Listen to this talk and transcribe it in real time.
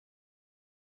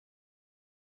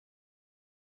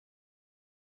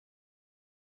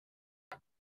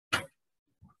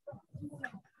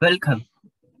Welcome.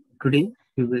 Today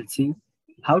we will see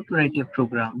how to write a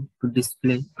program to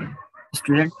display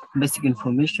student basic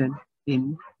information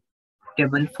in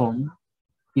table form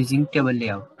using table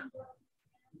layout.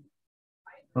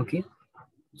 Okay,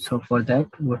 so for that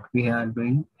what we are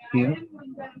doing here,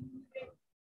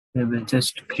 we will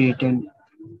just create a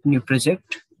new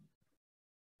project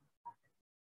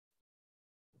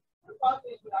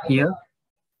here,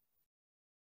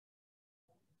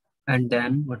 and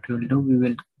then what we will do, we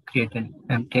will create an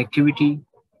empty activity.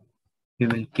 We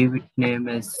will give it name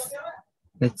as,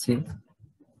 let's say,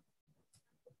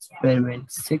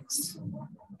 experiment 6,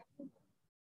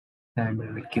 and we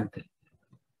will give the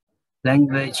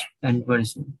language and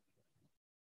version,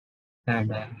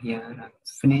 and here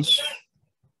finish.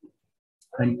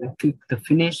 When you click the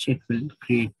finish, it will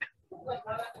create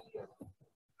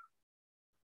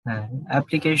an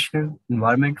application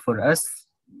environment for us.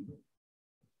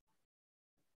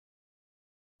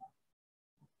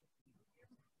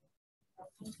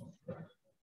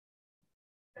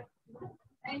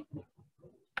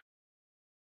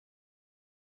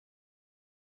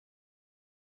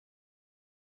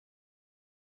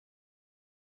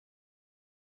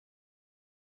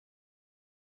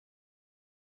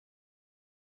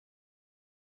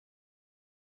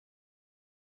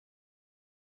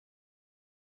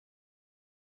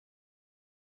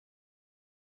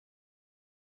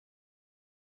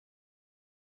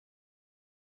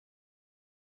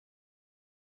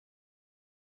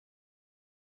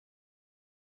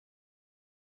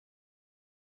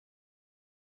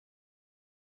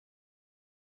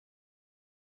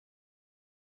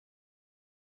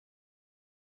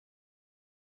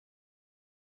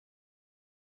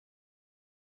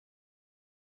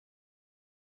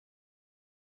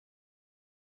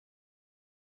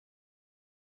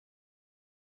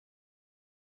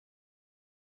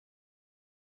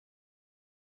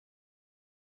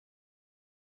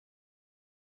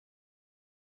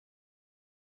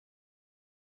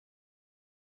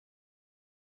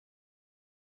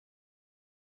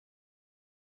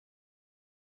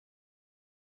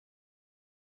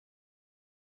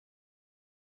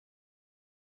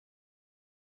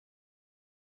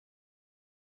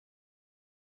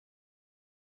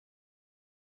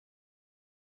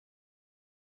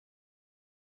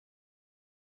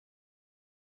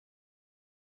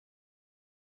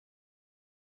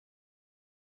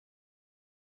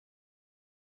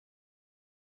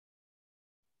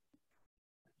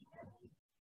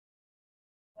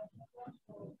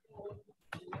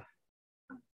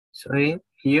 So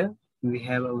here we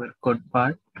have our code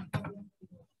part,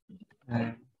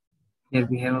 and here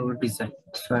we have our design.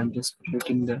 So I'm just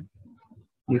creating the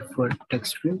default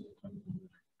text field,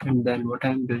 and then what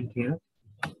I'm doing here,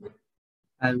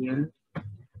 I will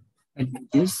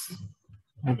edit this,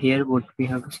 and here what we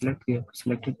have to select, we have to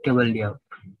select a table layout.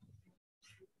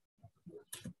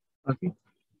 Okay,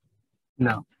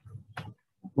 now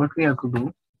what we have to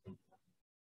do,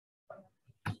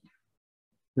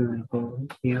 we will go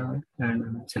here and we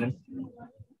will select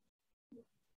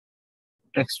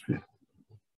text field.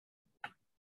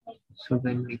 So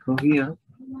when we go here,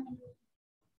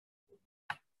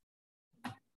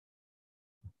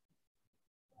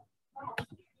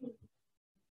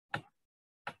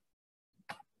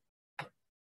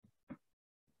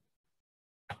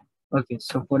 okay,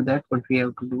 so for that what we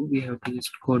have to do, we have to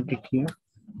just code it here,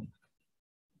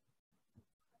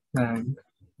 and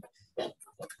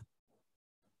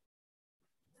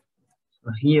so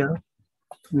here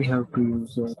we have to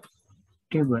use a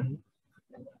table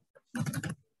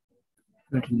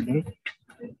relate,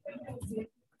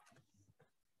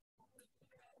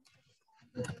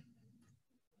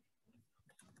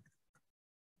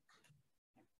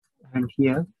 and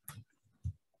here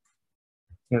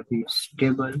we have to use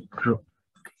table row.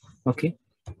 Okay,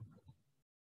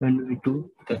 when we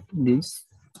do this,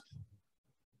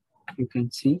 you can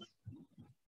see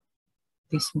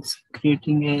this is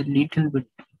creating a little bit,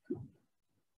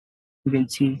 you can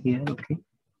see here. Okay,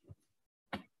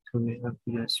 so we have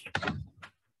to just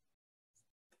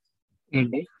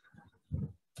add a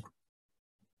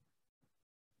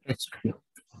text field.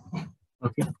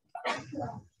 Okay,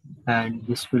 and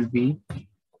this will be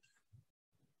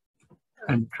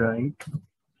Android,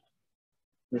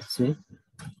 let's say.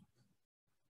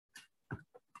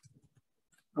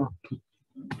 Okay,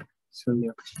 so we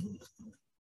have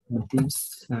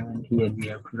this, and here we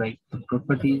have to write the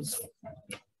properties.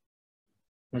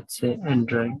 Let's say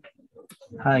Android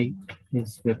height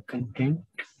is web content,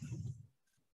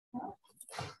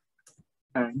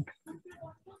 and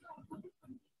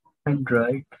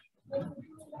Android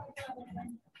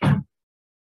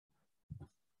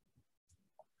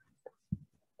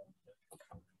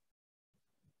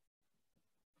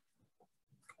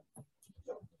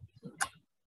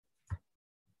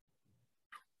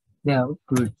they have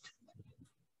width,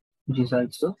 which is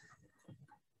also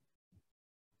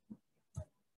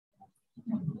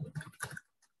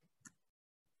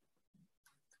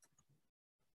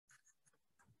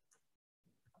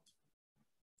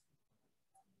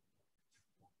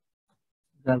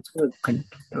content.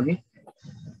 Okay,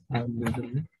 and we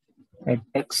will add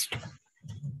text.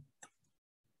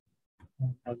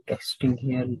 I'm texting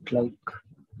here like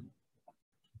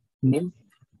name,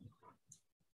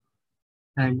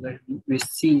 and when we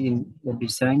see in the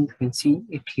design, you can see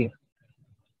it here.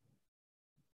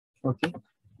 Okay,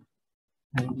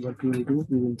 and what we will do,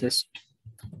 we will just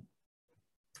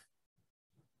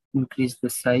increase the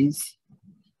size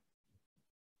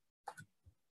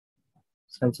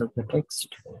of the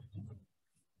text.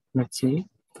 Let's say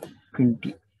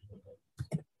 20.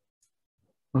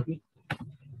 Okay,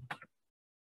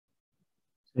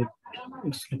 so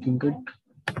it's looking good.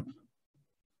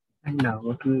 And now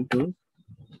what we will do,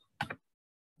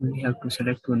 we have to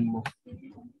select one more.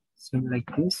 Same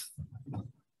like this.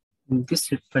 In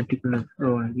this particular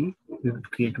row only, we will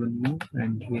create one more,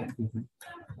 and here we will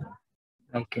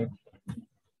like a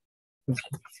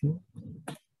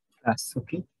class.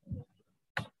 Okay,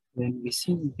 when we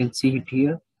see, you can see it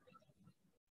here.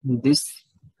 In this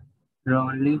row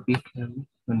only, we have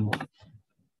one more,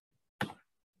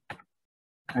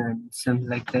 and some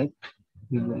like that.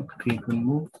 We will create one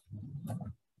more.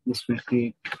 This will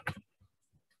create.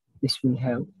 This will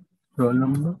have row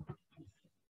number.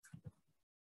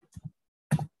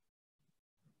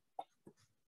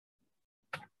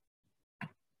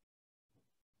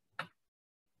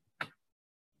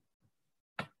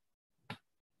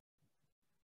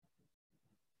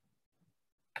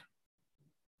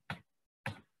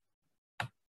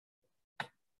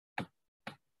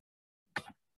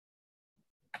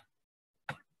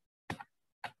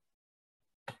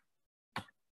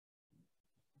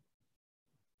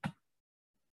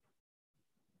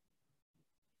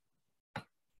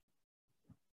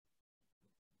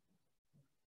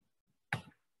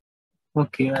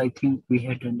 Okay, I think we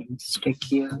had a mistake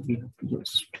here. We have to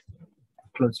just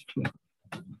close it here.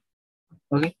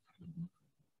 Okay,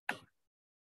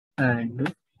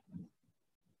 and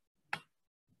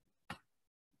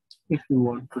if you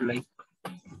want to like,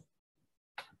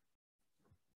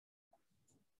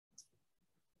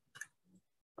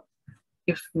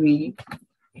 if we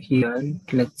here,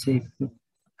 let's say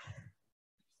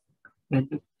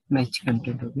add match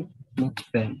content. Okay,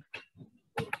 match parent.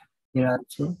 Here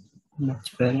also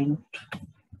match parent,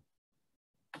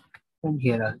 and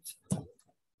here also.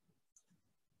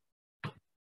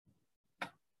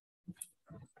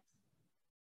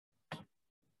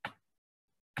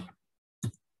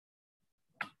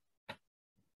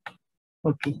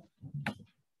 Okay,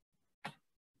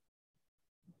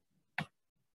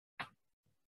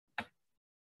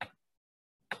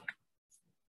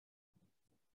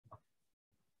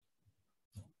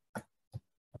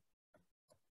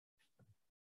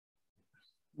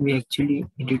 we actually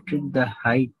edited the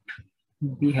height.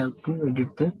 We have to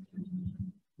edit the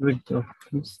width of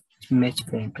this match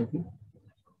parent. Okay,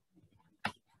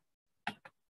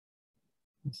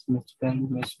 this match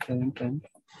parent, and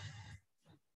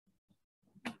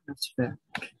match parent.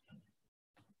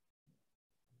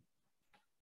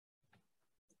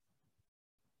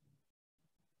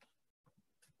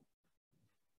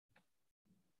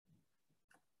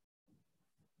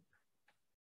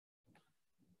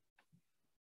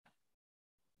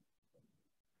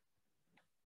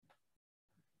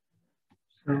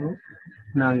 So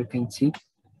now you can see.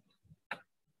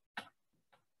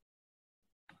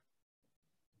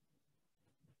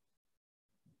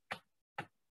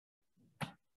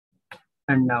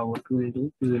 And now what we will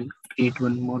do, we will create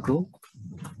one more row.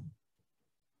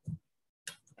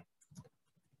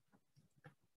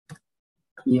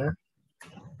 Here,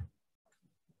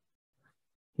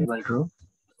 one row,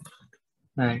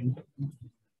 and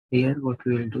here what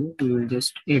we will do, we will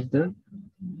just add the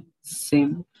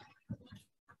same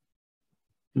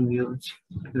views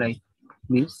like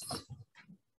this.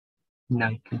 Now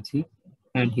you can see,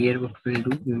 and here what we will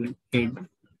do, we will add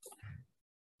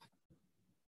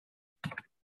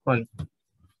all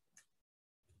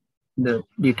the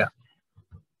data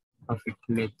of it.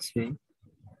 Let's say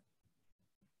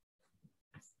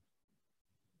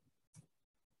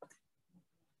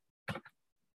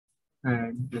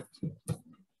and let's see.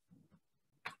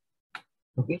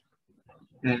 Okay,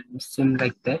 and same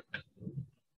like that.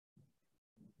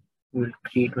 We will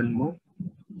create one more.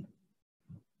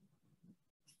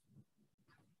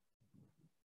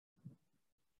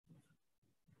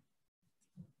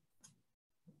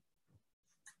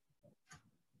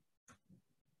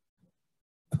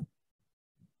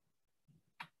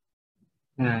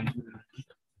 and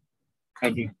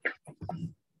edit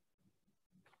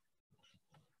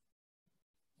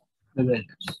the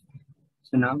values.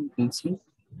 So now you can see,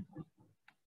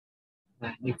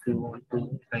 and if you want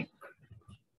to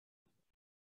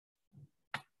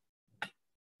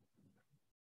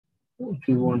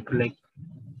like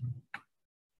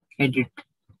edit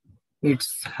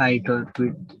its height or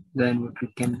width, then what we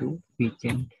can do, we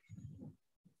can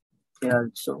say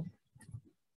also.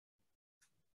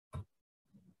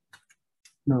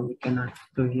 No, we cannot.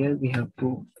 So here we have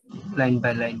to line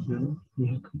by line, we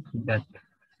have to do that.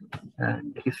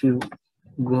 And if you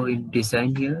go in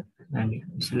design here and if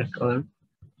you select all,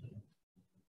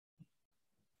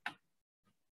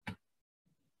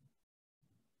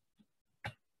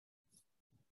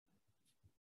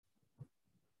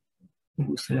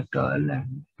 you select all,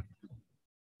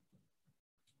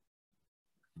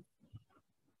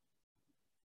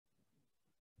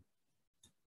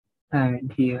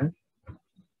 and here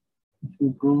if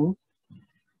you go,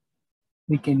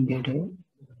 we can get a,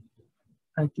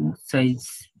 I think,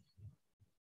 size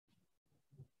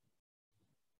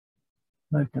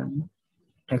button,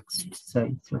 text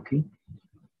size. Okay,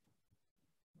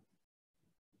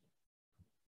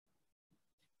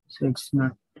 so it's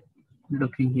not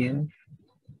looking here,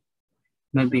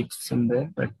 maybe it's somewhere,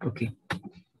 but okay,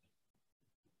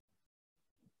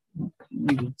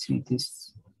 we will see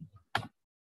this.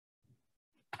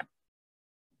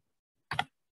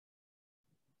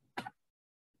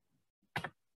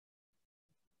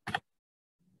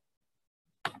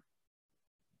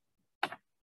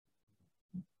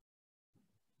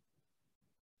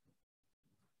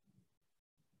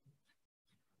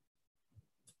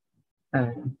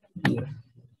 And here,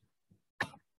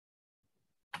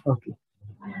 okay,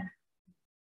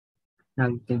 now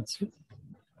you can see.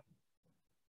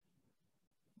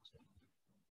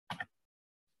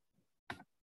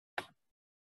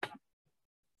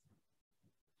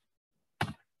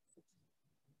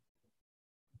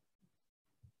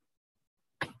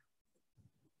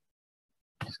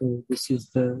 So this is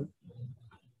the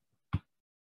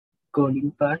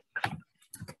coding part,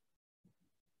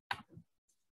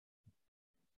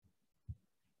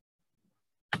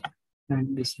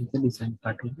 and this is the design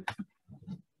part of it.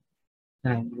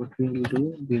 And what we will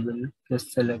do, we will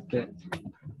just select a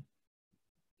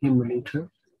emulator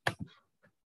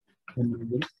and we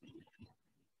will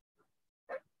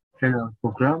run our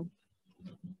program.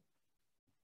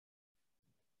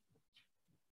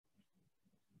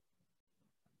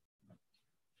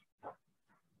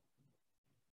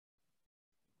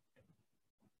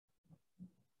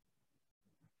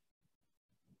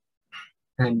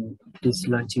 And it is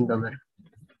launching our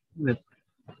web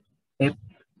app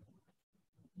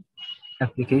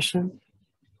application.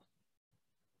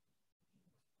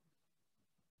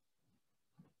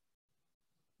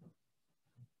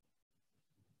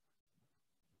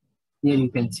 Here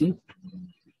you can see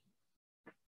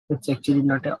it's actually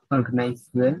not organized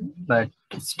well, but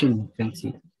still you can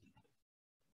see